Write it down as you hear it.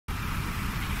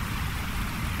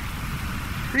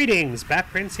Greetings,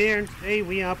 Batprince here, and today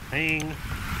we are playing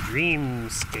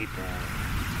Dreamscaper.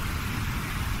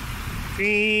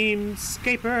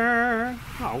 Dreamscaper!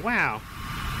 Oh wow!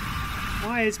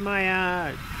 Why is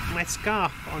my my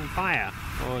scarf on fire,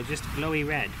 or just glowy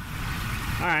red?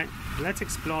 Alright, let's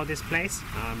explore this place.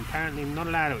 I'm apparently not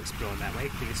allowed to explore that way.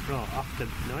 Can we explore off the...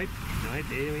 Nope,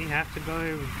 we have to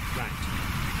go right.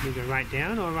 Can we go right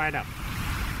down or right up?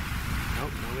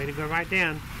 Nope, no way to go right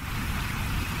down.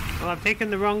 Well, I've taken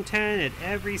the wrong turn at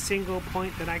every single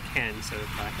point that I can so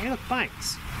far. Hey, look,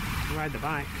 bikes! I'll ride the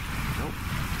bike. Nope.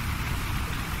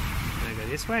 Can I go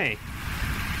this way?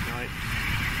 No.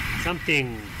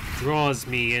 Something draws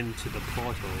me into the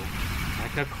portal,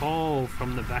 like a call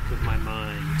from the back of my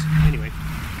mind. Anyway.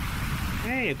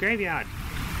 Hey, a graveyard!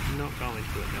 I'm not going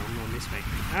to it though, I'm going this way.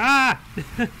 Ah!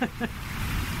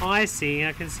 Oh, I see.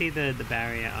 I can see the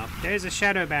barrier up. There's a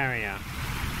shadow barrier.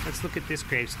 Let's look at this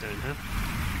gravestone, huh?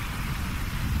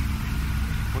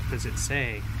 What does it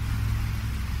say?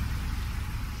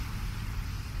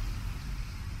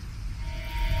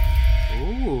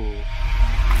 Ooh.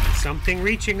 Something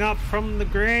reaching up from the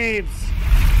graves.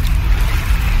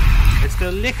 It's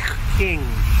the Lich King.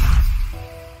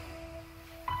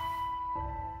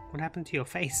 What happened to your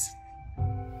face?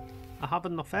 I have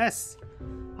no face.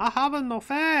 I have no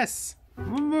face.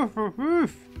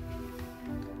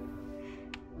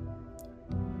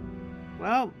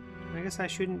 Well, I guess I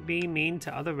shouldn't be mean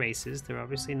to other races. They're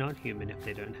obviously not human if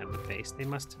they don't have a face. They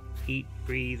must eat,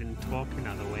 breathe, and talk in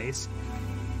other ways.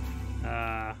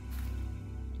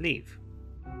 Leave.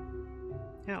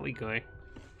 Out we go.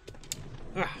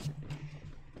 Ugh.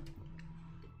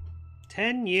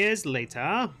 10 years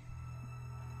later.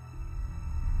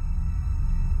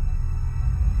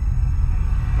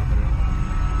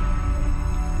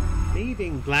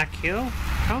 Leaving Black Hill.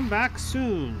 Come back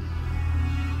soon.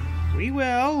 We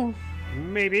will.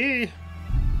 Maybe.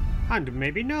 And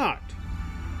maybe not.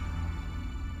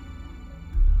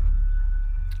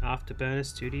 Afterburner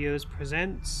Studios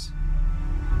presents...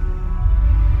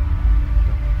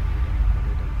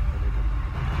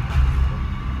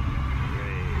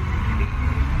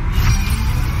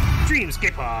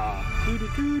 Dreamscaper!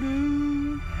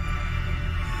 Doo-doo-doo-doo.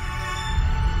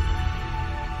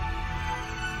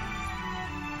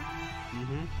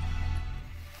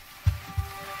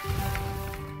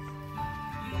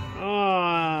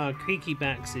 Oh, creaky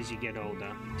backs as you get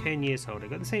older. 10 years older.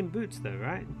 Got the same boots though,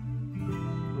 right?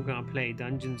 We're gonna play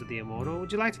Dungeons of the Immortal.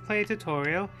 Would you like to play a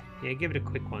tutorial? Yeah, give it a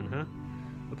quick one, huh?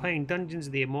 We're playing Dungeons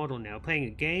of the Immortal now. Playing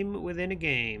a game within a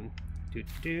game.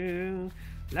 Doo-doo.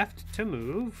 Left to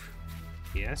move.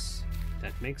 Yes,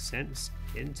 that makes sense.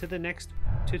 Into the next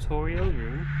tutorial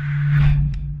room.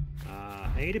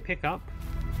 A to pick up.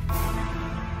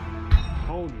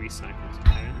 Hold recycles,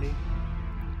 apparently.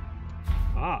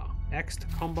 Ah, X to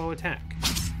combo attack.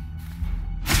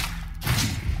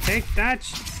 Take that,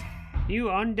 you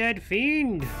undead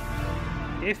fiend!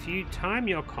 If you time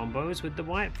your combos with the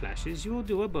white flashes, you will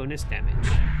do a bonus damage.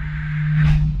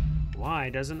 Y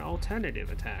does an alternative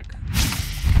attack.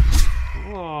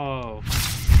 Whoa!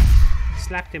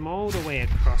 Slapped him all the way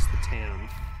across the town.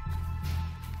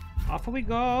 Off we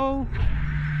go!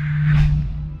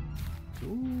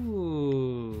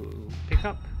 Ooh, pick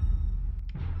up.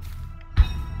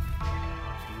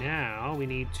 Now we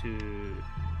need to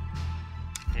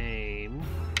aim.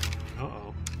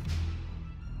 Uh-oh.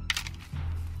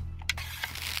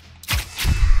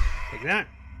 Take that.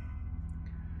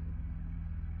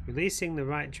 Releasing the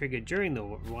right trigger during the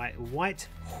white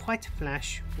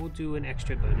flash will do an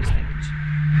extra bonus damage.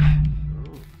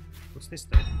 Oh, what's this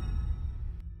though?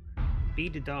 B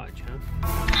to dodge, huh?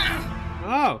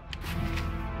 Oh!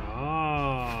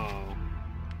 Oh!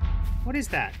 What is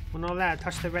that? We're not allowed to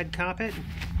touch the red carpet?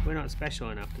 We're not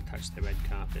special enough to touch the red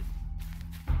carpet.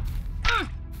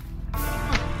 I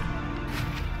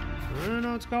don't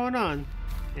know what's going on.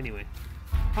 Anyway.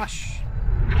 Hush!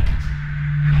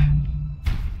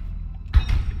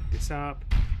 Pick this up.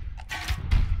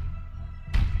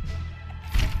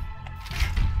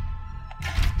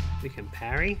 We can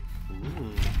parry.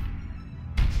 Ooh.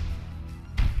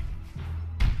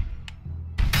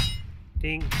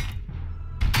 Ding.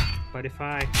 But if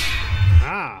I...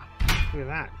 Ah! Look at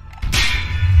that.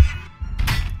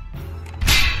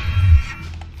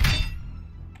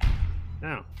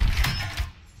 Now.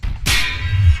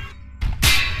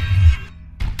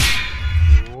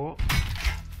 Whoa.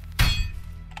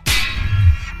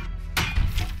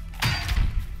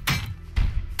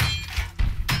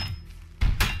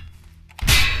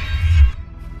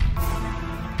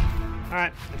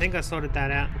 Alright, I think I sorted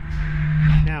that out.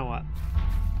 Now what?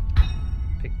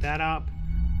 Pick that up.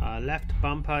 Left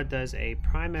bumper does a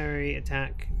primary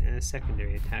attack and a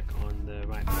secondary attack on the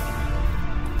right bumper.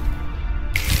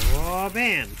 Oh,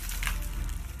 bam!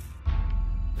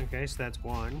 Okay, so that's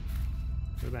one.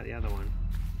 What about the other one?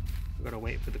 I've got to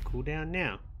wait for the cooldown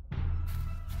now.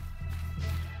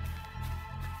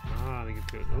 Ah, we can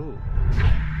do it. Ooh.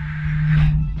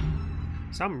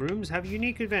 Some rooms have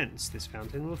unique events. This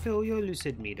fountain will fill your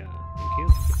lucid meter. Thank you.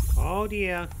 Oh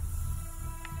dear.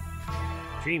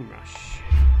 Dream Rush.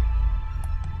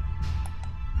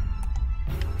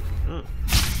 Oh.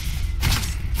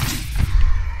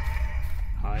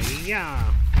 Hiya!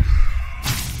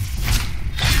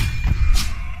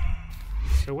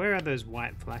 So where are those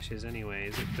white flashes anyway?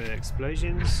 Is it the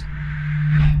explosions?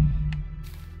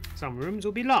 Some rooms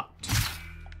will be locked.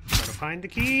 Gotta find the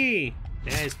key.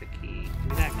 There's the key. Give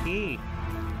me that key.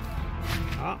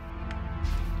 Oh.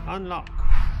 Unlock.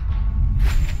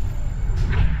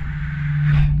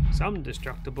 Some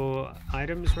destructible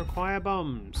items require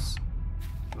bombs.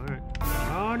 Alright.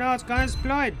 Oh no, it's gonna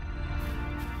explode!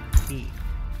 Key.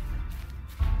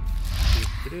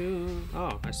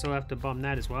 Oh, I still have to bomb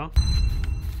that as well.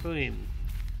 Boom.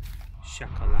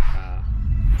 Shakalaka.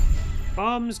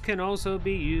 Bombs can also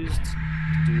be used to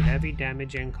do heavy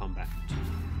damage in combat.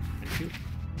 Thank you.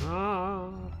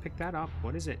 Oh, pick that up.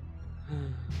 What is it?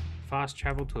 Fast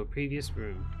travel to a previous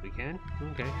room. We can?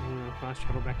 Okay, I'm gonna fast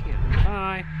travel back here.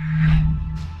 Bye!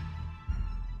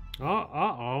 Oh,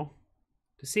 uh-oh.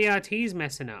 The CRT's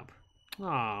messing up.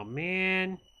 Oh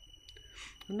man.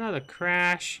 Another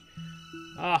crash.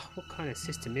 Ah, what kind of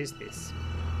system is this?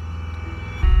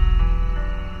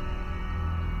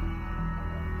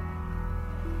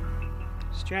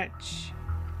 Stretch.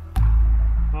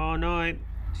 Oh no,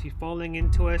 she's falling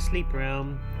into her sleep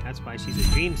realm. That's why she's a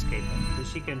Dreamscaper,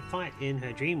 because she can fight in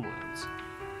her dream worlds.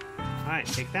 Alright,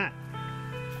 take that.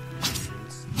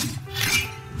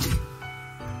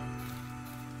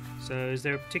 So is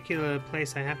there a particular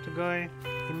place I have to go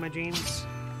in my dreams?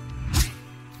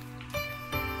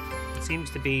 It seems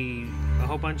to be a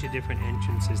whole bunch of different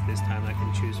entrances this time I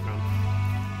can choose from.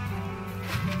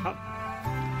 Oh.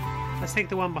 Let's take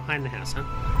the one behind the house, huh?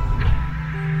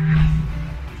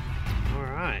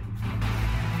 Alright.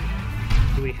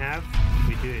 Do we have?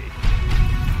 We do.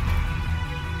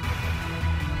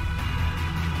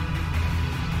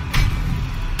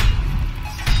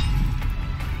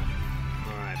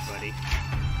 Alright, buddy.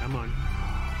 Come on.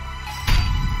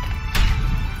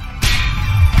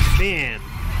 Bam!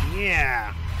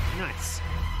 Yeah! Nice.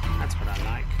 That's what I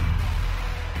like.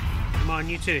 Come on,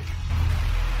 you two.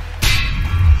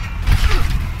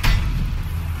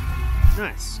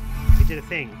 Nice. We did a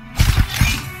thing.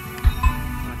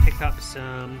 I pick up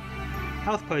some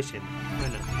health potion. Why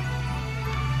not?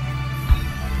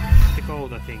 Pick all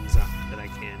the things up that I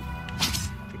can.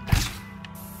 Pick that.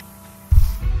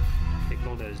 Pick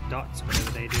all those dots,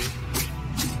 whatever they do.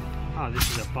 Oh, this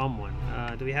is a bomb one.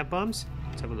 Do we have bombs?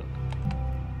 Let's have a look.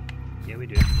 Yeah, we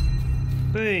do.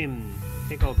 Boom!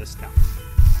 Pick all this stuff.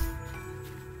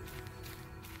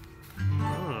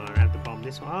 Oh, I have to bomb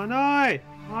this one. Oh no!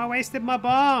 Oh, I wasted my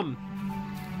bomb!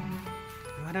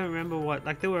 I don't remember what...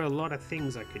 Like, there were a lot of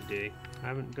things I could do.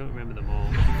 I don't remember them all.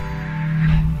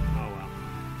 Oh well.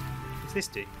 What's this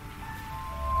do?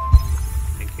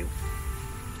 Thank you.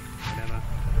 Whatever.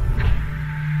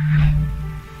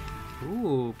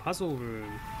 Ooh, puzzle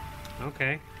room.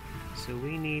 Okay. So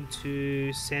we need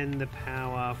to send the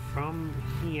power from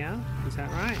here. Is that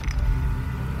right?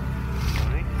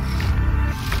 Right.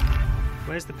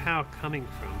 Where's the power coming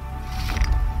from?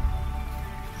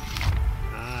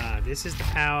 This is the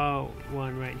power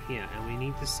one right here, and we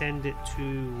need to send it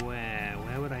to where?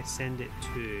 Where would I send it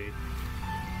to?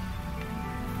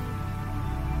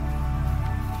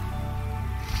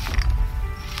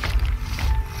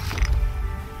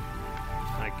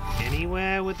 Like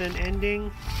anywhere with an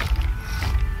ending?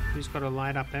 Who's got to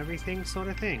light up everything sort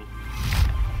of thing?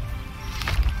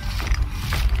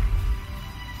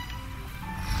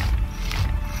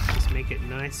 Just make it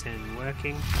nice and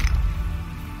working.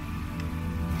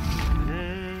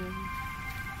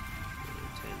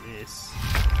 This,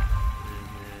 and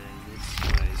then this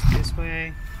goes this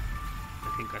way.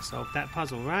 I think I solved that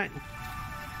puzzle, right?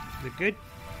 Is it good?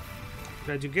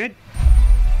 Did I do good?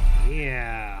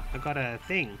 Yeah, I got a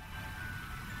thing.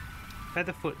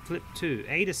 Featherfoot flip 2.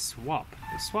 A to swap.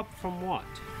 Swap from what?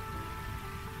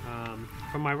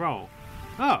 From my roll.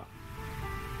 Oh!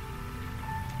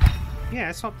 Yeah,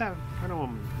 I swapped that. I don't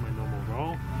want my normal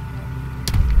roll.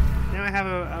 Now I have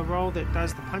a roll that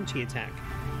does the punchy attack.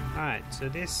 Alright, so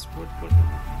this would...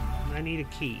 I need a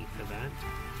key for that.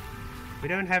 We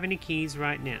don't have any keys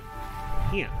right now.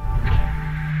 Here.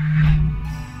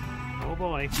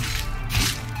 boy.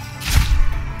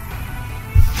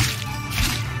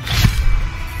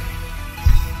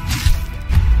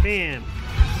 Bam!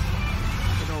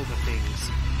 Look at all the things.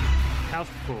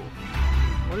 Health pool.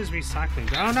 What is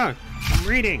recycling? Oh no! I'm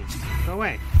reading! Go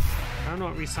away. I don't know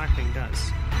what recycling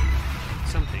does.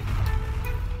 Something.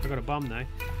 I got a bomb though.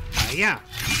 Yeah!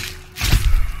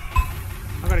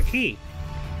 I got a key!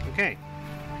 Okay.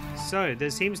 So, there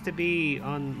seems to be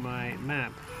on my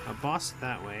map a boss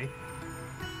that way.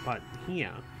 But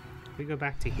here, if we go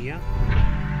back to here,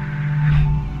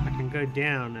 I can go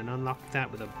down and unlock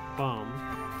that with a bomb.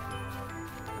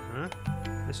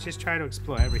 Let's just try to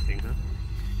explore everything, huh?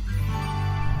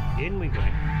 In we go.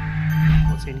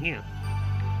 What's in here?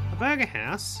 A burger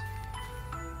house.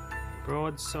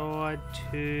 Broadsword,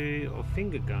 2, or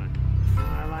finger gun.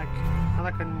 I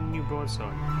like a new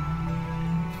broadsword.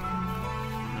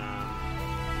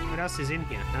 What else is in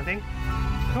here? Nothing?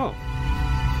 Cool.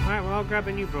 Alright, well I'll grab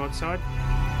a new broadsword.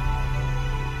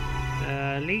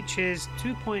 Leeches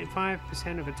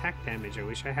 2.5% of attack damage. I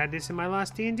wish I had this in my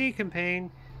last D&D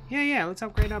campaign. Yeah, let's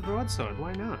upgrade our broadsword.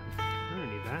 Why not? I don't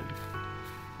need that.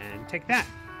 And take that.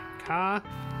 Car.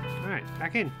 Alright,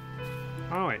 back in.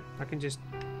 Oh wait, I can just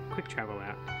quick travel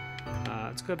out.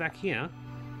 Let's go back here.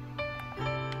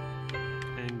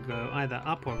 And go either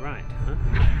up or right, huh?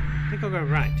 I think I'll go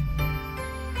right.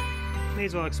 May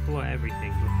as well explore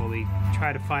everything before we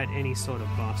try to fight any sort of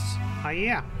boss. Oh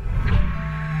yeah!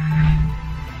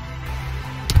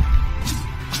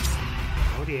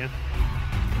 Oh dear.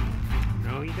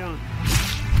 No, you don't.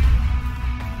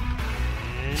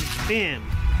 And bam!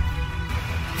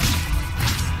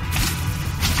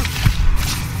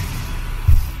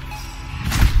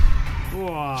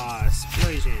 Whoa,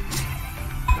 explosion.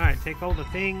 Alright, take all the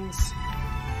things.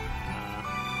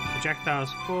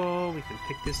 Projectile's full. We can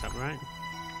pick this up, right?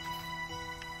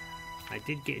 I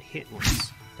did get hit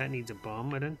once. That needs a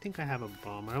bomb. I don't think I have a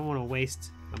bomb. I don't want to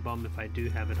waste a bomb if I do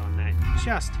have it on that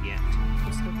just yet.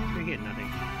 What's the... we get nothing.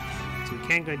 So we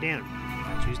can go down.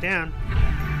 I choose down.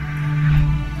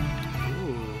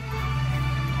 Ooh.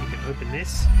 We can open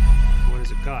this. What has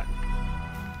it got?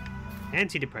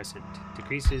 Antidepressant.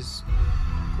 Decreases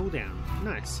cooldown.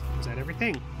 Nice. Is that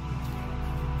everything?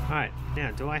 Alright,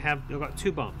 now do I have... I've got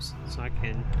 2 bombs. So I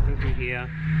can go through here.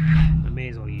 I may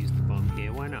as well use the bomb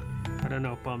here. Why not? I don't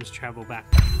know if bombs travel back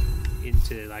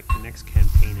into like the next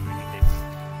campaign or anything.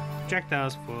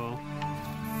 Projectiles full.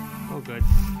 Oh good.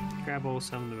 Grab all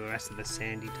some of the rest of the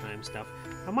sandy time stuff.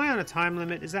 Am I on a time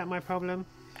limit? Is that my problem?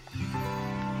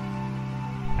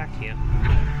 Back here.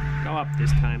 Go up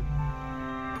this time.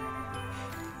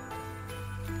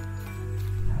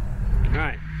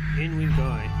 Right, in we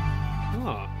go.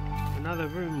 Oh, another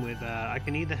room with, I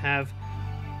can either have,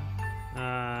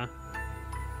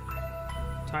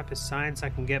 type of science I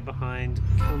can get behind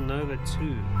Kill Nova 2.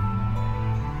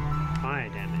 Fire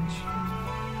damage.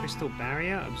 Crystal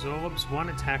Barrier absorbs 1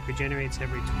 attack, regenerates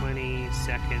every 20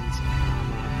 seconds.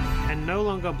 And no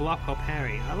longer block or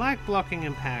parry. I like blocking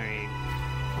and parrying.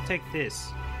 I'll take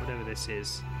this, whatever this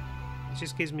is. It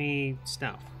just gives me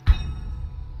stuff.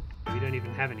 We don't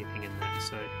even have anything in that,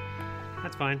 so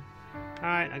that's fine.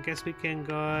 Alright, I guess we can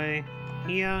go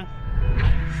here.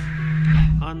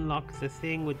 Unlock the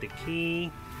thing with the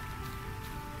key.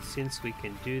 Since we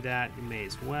can do that, we may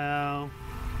as well.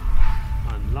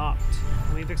 Unlocked.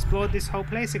 We've explored this whole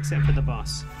place except for the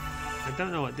boss. I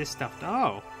don't know what this stuff does.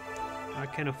 Oh! I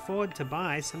can afford to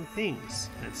buy some things.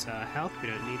 That's health, we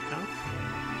don't need health.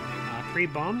 3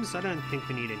 bombs? I don't think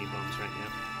we need any bombs right now.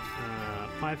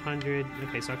 500.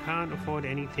 Okay, so I can't afford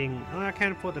anything. Oh, I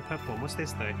can't afford the purple one. What's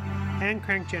this though? Hand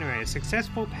crank generator.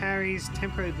 Successful parries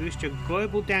temporarily boost your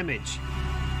global damage.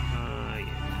 Yeah,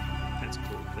 that's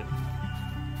cool. But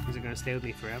is it going to stay with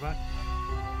me forever?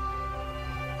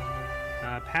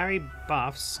 Parry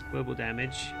buffs global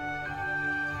damage.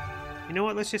 You know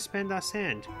what? Let's just spend our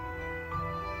sand.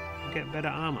 Get better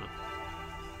armor.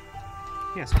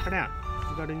 Yeah, swap it out.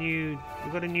 We got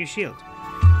a new shield.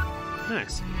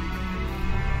 Nice.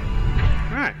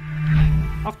 Alright,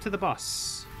 off to the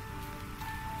boss.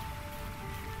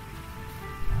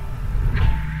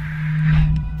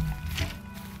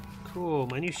 Cool,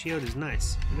 my new shield is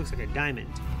nice. It looks like a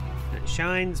diamond. And it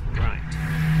shines bright.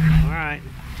 Alright,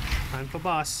 time for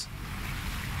boss.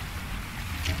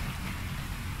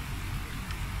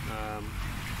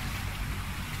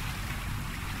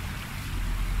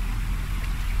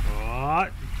 Oh,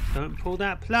 don't pull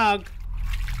that plug.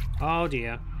 Oh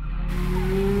dear.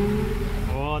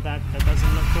 Oh, that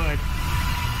doesn't look good.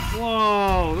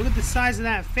 Whoa, look at the size of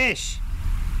that fish.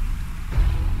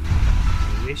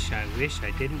 wish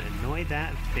I didn't annoy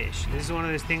that fish. This is one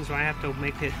of those things where I have to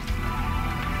make it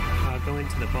go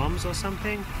into the bombs or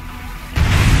something.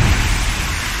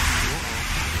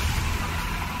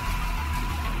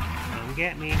 Come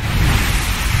get me.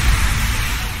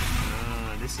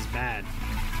 Oh, this is bad.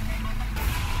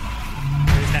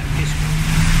 Where's that fish from?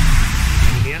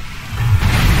 Over here?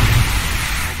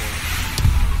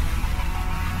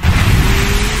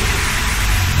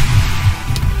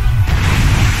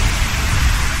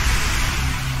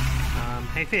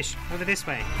 Hey fish, over this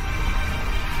way.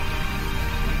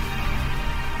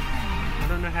 I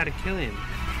don't know how to kill him.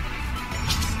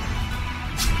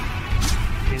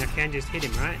 I mean, I can just hit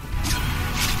him, right?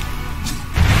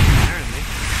 Apparently.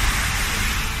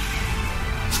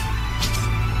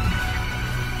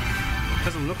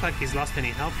 Doesn't look like he's lost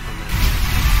any health from that.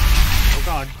 Oh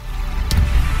god.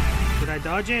 Did I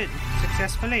dodge it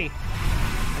successfully?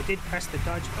 I did press the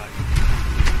dodge button.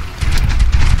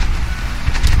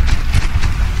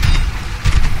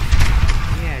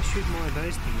 Shoot more of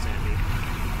those things at me.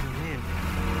 Oh man.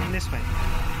 Come this way.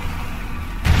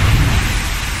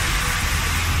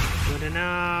 Good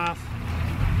enough.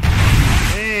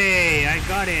 Hey, I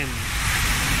got him.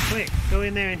 Quick, go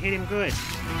in there and hit him good.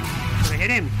 Can I hit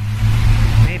him?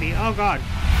 Maybe. Oh god.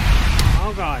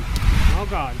 Oh god. Oh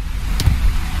god.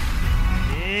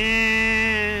 Yeah.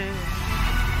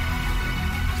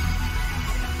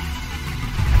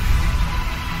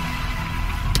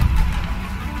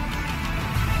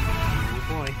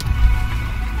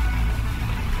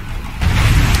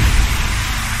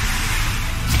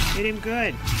 Hit him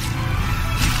good.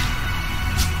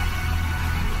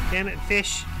 Damn it,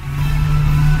 fish.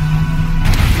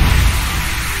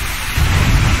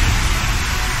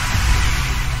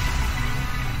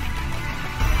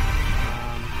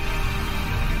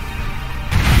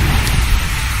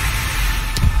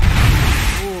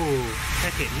 Ooh,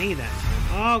 that hit me that time.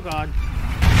 Oh god.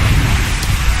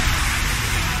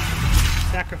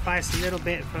 Sacrifice a little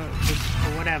bit for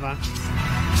whatever.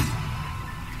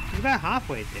 I'm about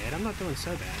halfway dead. I'm not doing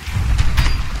so bad.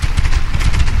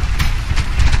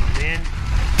 Oh man.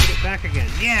 Hit it back again.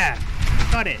 Yeah!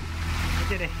 Got it! I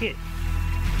did a hit.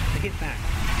 A hit back.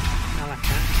 I like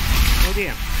that. Oh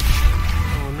dear.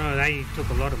 Oh no, that took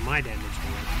a lot of my damage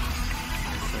away.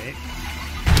 Quick.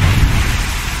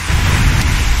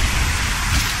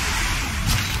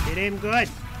 Hit him good.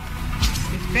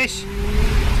 This fish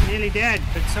is nearly dead,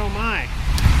 but so am I.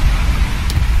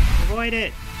 Avoid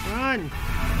it. Run!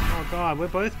 Oh god, we're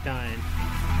both dying.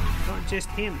 Not just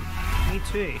him. Me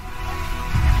too.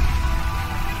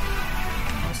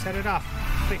 I'll set it off.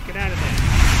 Quick, get out of there.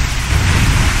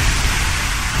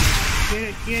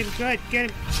 Get him good, get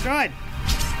him good!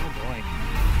 Oh boy.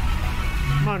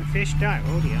 Come on, fish, die.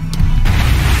 Oh dear.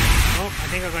 Oh, I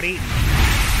think I got eaten.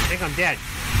 I think I'm dead.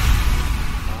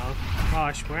 Oh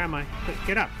gosh, where am I? Quick,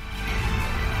 get up.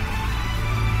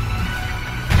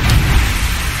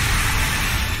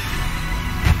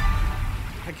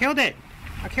 I killed it!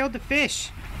 I killed the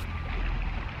fish!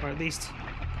 Or at least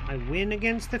I win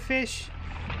against the fish?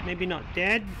 Maybe not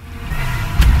dead?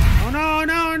 Oh no,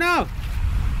 no, no!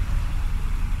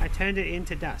 I turned it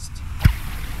into dust.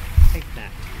 Take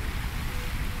that.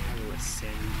 I will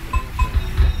ascend. I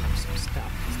have some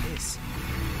stuff. What's this?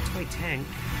 Toy tank.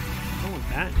 I want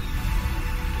that.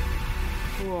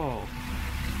 Whoa.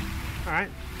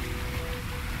 Alright.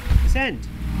 Ascend!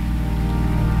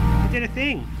 I did a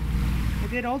thing! I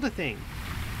did all the thing.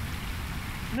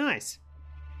 Nice.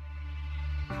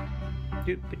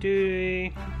 Doop-a-doo.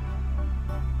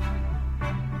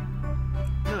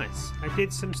 Nice. I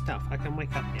did some stuff. I can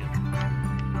wake up now.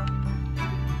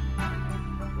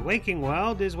 The Waking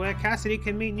World is where Cassidy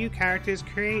can meet new characters,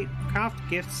 craft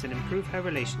gifts, and improve her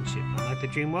relationship. Unlike the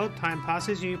Dream World, time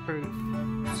passes, you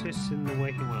persist in the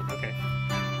Waking World. Okay.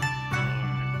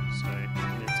 Alright, so I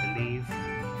need to leave.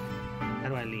 How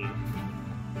do I leave?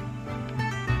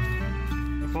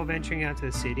 Before venturing out to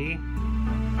the city, we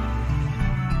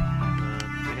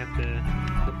have to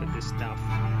look at this stuff,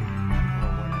 or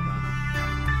whatever.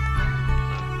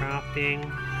 Crafting,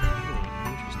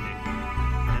 interesting.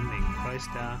 Ending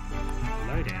poster,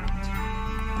 loadout.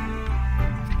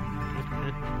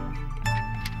 Okay.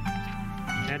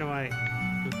 How do I...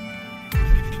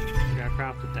 Okay, I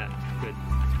crafted that, good.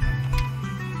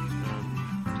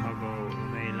 Toggle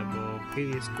available,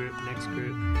 previous group, next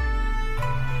group.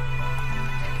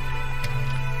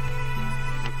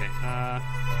 I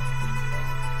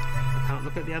can't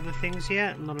look at the other things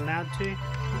yet. I'm not allowed to.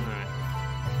 Alright.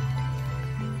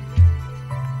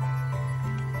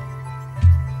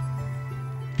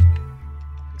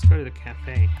 Let's go to the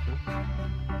cafe. Huh?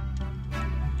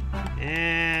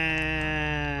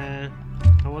 I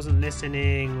wasn't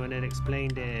listening when it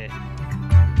explained it.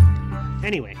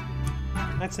 Anyway,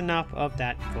 that's enough of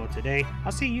that for today.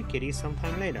 I'll see you kitties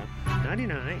sometime later. Nighty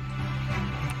night.